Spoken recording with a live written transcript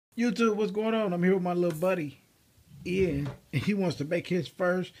YouTube, what's going on? I'm here with my little buddy, Ian, and he wants to make his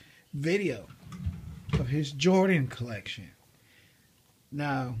first video of his Jordan collection.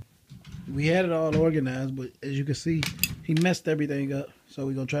 Now, we had it all organized, but as you can see, he messed everything up. So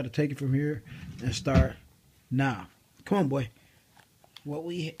we're going to try to take it from here and start now. Come on, boy.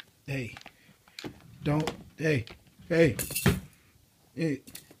 Hey, hey. We're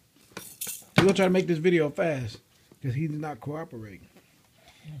going to try to make this video fast because he's not cooperating.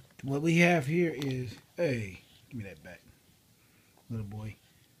 What we have here is, hey, give me that back, little boy.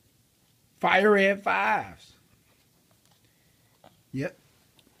 Fire Red 5s. Yep.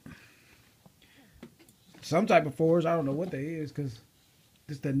 Some type of 4s. I don't know what they is because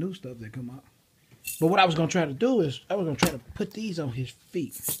it's that new stuff that come out. But what I was going to try to do is, I was going to try to put these on his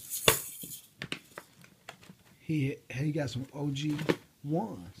feet. He got some OG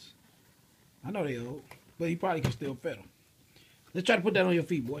 1s. I know they old, but he probably can still fit them. Let's try to put that on your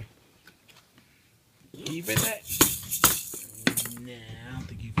feet, boy. Can you fit that? Nah, I don't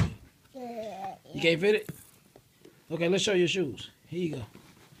think you fit it. You can't fit it? Okay, let's show your shoes. Here you go.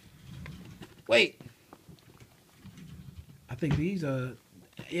 Wait. I think these are,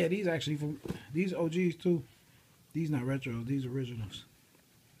 yeah, these actually from, these OGs too. These not retro, these originals.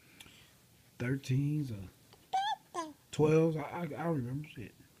 13s or 12s, I don't remember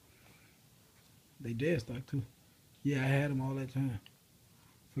shit. They dead stock too. Yeah, I had them all that time.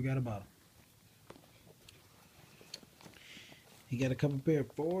 Forgot about them. He got a couple pair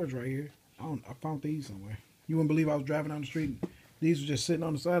of 4s right here. I found these somewhere. You wouldn't believe I was driving down the street and these were just sitting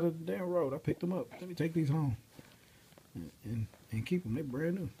on the side of the damn road. I picked them up. Let me take these home and keep them. They're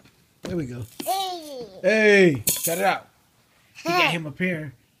brand new. There we go. Hey, cut it out. He got him a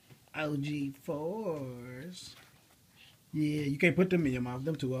pair of OG 4s. Yeah, you can't put them in your mouth.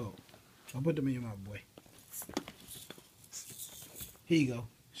 Them too old. I'll put them in your mouth, boy. Here you go.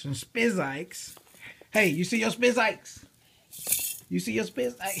 Some Spizikes. Hey, you see your Spizikes? You see your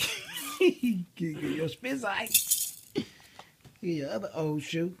Spizikes? Your Spizikes. Here your other old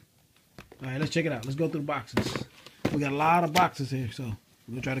shoe. All right, let's check it out. Let's go through the boxes. We got a lot of boxes here, so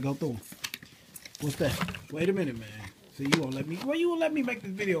we're going to try to go through them. What's that? Wait a minute, man. So you won't let me... Well, you won't let me make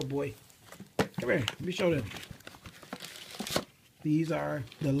this video, boy. Come here. Let me show them. These are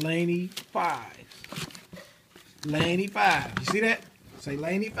the Laney 5s. Laney 5. You see that? Say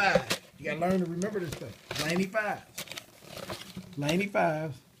Laney 5. You gotta learn to remember this stuff. Laney 5s. Laney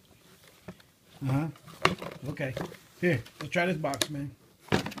 5s. Okay. Here, let's try this box, man.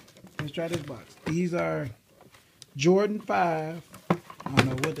 Let's try this box. These are Jordan 5. I don't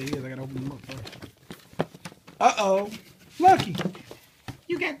know what they is. I gotta open them up first. Uh-oh. Lucky.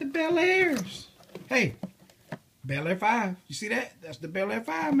 You got the Bel Airs. Hey. Bel Air 5. You see that? That's the Bel Air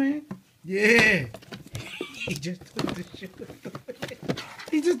 5, man. Yeah. He just took the shoe.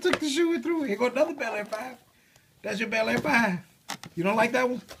 He just took the shoe and threw it. Here go another Bel Air 5. That's your Bel Air 5. You don't like that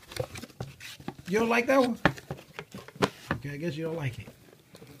one? You don't like that one? Okay, I guess you don't like it.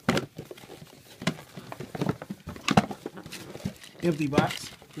 Empty box.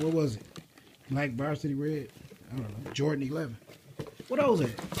 What was it? Black Varsity Red. I don't know. Jordan 11. What are those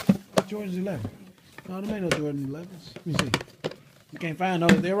at? Jordan's 11. No, there ain't no Jordan 11s. Let me see. You can't find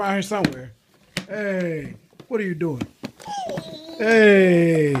those. They're around here somewhere. Hey, what are you doing?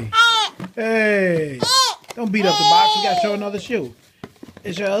 Hey. Hey. Don't beat up the box. You got to show another shoe.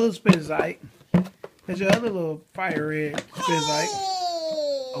 It's your other Spizike. It's your other little Fire Red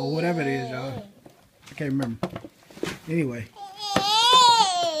Spizike. Or whatever it is, y'all. I can't remember. Anyway.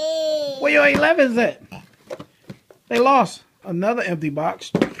 Where your 11s at? They lost. Another empty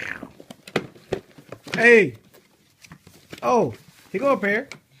box. Hey. Oh, here go a pair.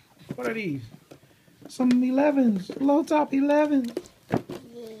 What are these? Some 11s. Low top 11.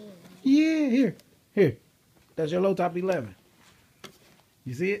 Yeah, here. Here. That's your low top 11.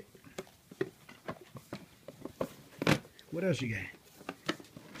 You see it? What else you got?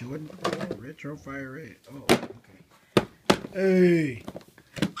 Jordan Retro Fire Red. Oh, okay. Hey.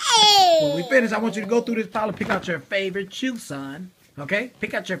 When we finish, I want you to go through this pile and pick out your favorite shoe, son. Okay?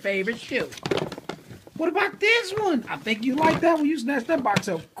 Pick out your favorite shoe. What about this one? I think you like that one. You snatched that box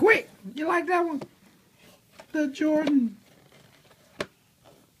up quick. You like that one? The Jordan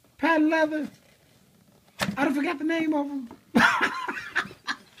patent leather. I don't forgot the name of them.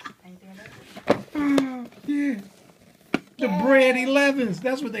 Yeah. The Bread 11s.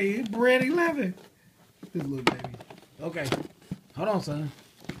 That's what they is. Bread 11. This little baby. Okay. Hold on, son.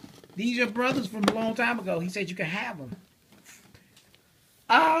 These your brothers from a long time ago. He said you can have them.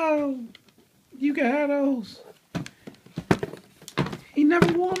 Oh. You can have those. He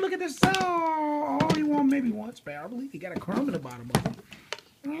never won. Look at this. Oh, he won maybe once, but I believe he got a crumb in the bottom of him.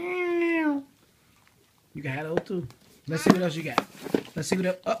 You can have those too. Let's see what else you got. Let's see what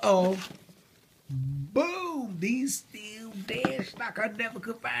else. Uh-oh. Boom. These still dead stock. I never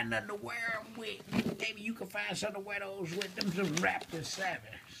could find nothing to wear them with. Maybe you can find something to wear those with. Them some Raptor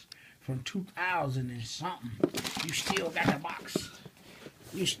 7s from 2000 and something. You still got the box.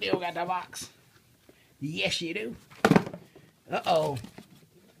 You still got the box. Yes, you do. Uh-oh.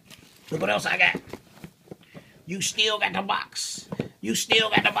 Look what else I got. You still got the box. You still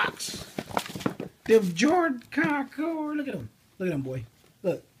got the box. Them Jordan Concord. Look at them. Look at them, boy.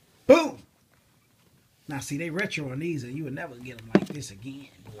 Look. Boom. Now, see, they retro on these, and you would never get them like this again,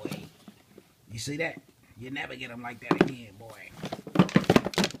 boy. You see that? You never get them like that again, boy.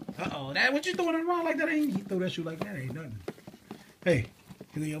 Uh-oh. That what you throwing around like that? Ain't you throw that shoe like that? Ain't nothing. Hey,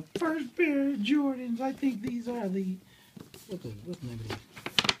 here are your first pair of Jordans. I think these are the... What's the name of these?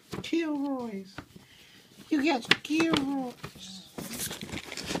 Kilroys. You got Kilroys.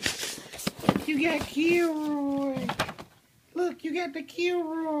 You got Kilroy. Look, you got the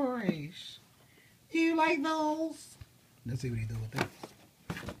Kilroys. Do you like those? Let's see what he do with that.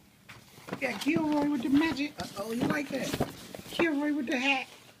 You got Kilroy with the magic. Uh-oh, you like that? Kilroy with the hat.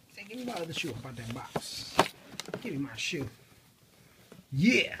 Say, give me my other shoe about that box. Give me my shoe.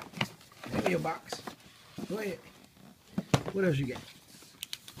 Yeah. Give me your box. Go ahead. What else you got?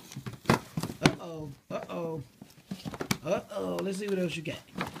 Uh-oh. Uh-oh. Uh-oh. Let's see what else you got.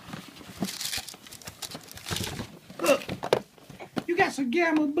 Look. You got some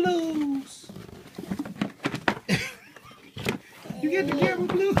Gamma Blues. You got the Gamma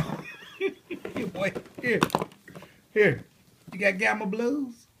Blues. Here, boy. Here. Here. You got Gamma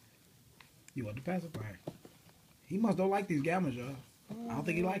Blues? You want the pacifier. He must don't like these Gammas, y'all. I don't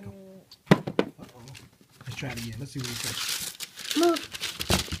think he like them. Uh-oh. Let's try it again. Let's see what he says. Look.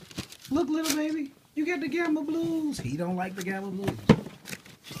 Look, little baby. You got the Gamma Blues. He don't like the Gamma Blues.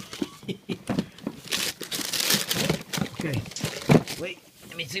 Okay. Wait.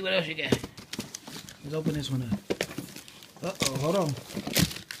 Let me see what else you got. Let's open this one up. Uh-oh. Hold on.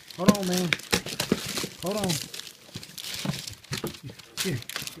 Hold on, man. Hold on. Here.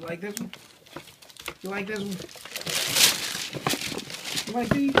 You like this one? You like this one? You like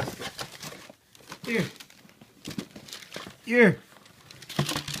these? Here. Here.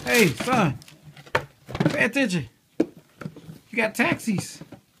 Hey, son. Pay attention. You got taxis.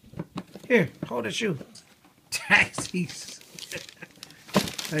 Here, hold the shoe. Taxis.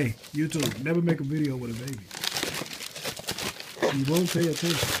 Hey, YouTube, never make a video with a baby. He won't pay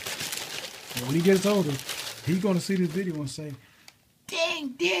attention. And when he gets older, he's going to see this video and say, dang,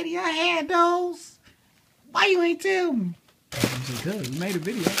 Daddy, I had those. Why you ain't tell me? I said, cuz, we made a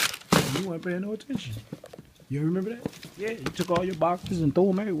video. And you weren't paying no attention. You remember that? Yeah, you took all your boxes and threw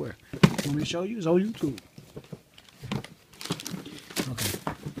them everywhere. Want me to show you? It's on YouTube. Okay.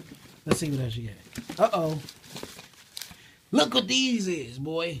 Let's see what else you got. Uh-oh. Look what these is,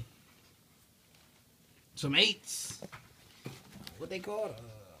 boy. Some 8s. What they called?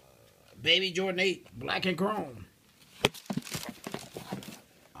 Baby Jordan 8. Black and chrome.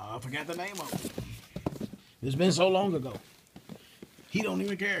 I forgot the name of it. It's been so long ago. He don't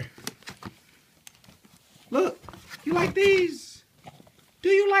even care. Look. You like these? Do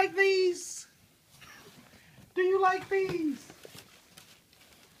you like these? Do you like these?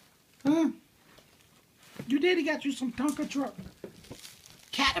 Huh? Your daddy got you some Tonka truck.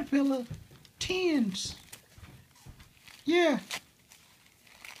 Caterpillar 10s. Yeah.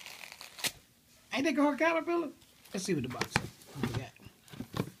 Ain't they called Caterpillar? Let's see what the box is. What we got?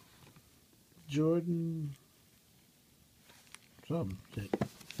 Jordan. Something.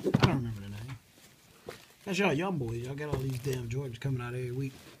 I don't remember the name. That's y'all young boys. Y'all got all these damn Jordans coming out every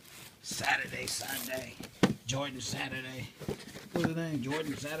week. Saturday, Sunday. Jordan Saturday. What's the name?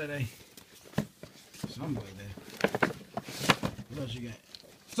 Jordan Saturday. Some boy there. What else you got?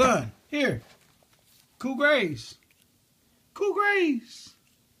 Son, here. Cool Grays. Cool Grays.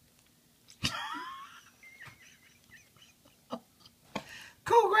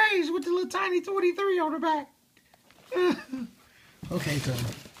 Cool Grays with the little tiny 23 on the back. Okay, Tom.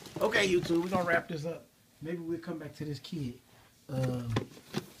 Okay, YouTube, we're going to wrap this up. Maybe we'll come back to this kid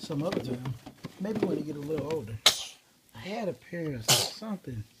some other time. Maybe when he get a little older. I had a pair of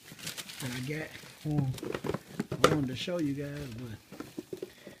something that I got. I wanted to show you guys,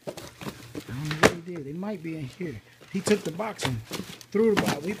 but I don't know what he did. It might be in here. He took the box and threw the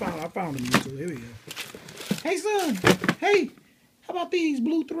box. I found him, YouTube. Here we go. Hey, son. Hey, how about these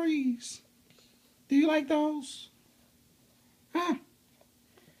blue 3s? Do you like those? Huh?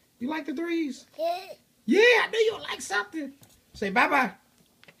 You like the 3s? Yeah. Yeah, I knew you would like something. Say bye-bye.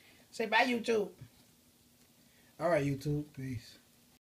 Say bye, YouTube. All right, YouTube. Peace.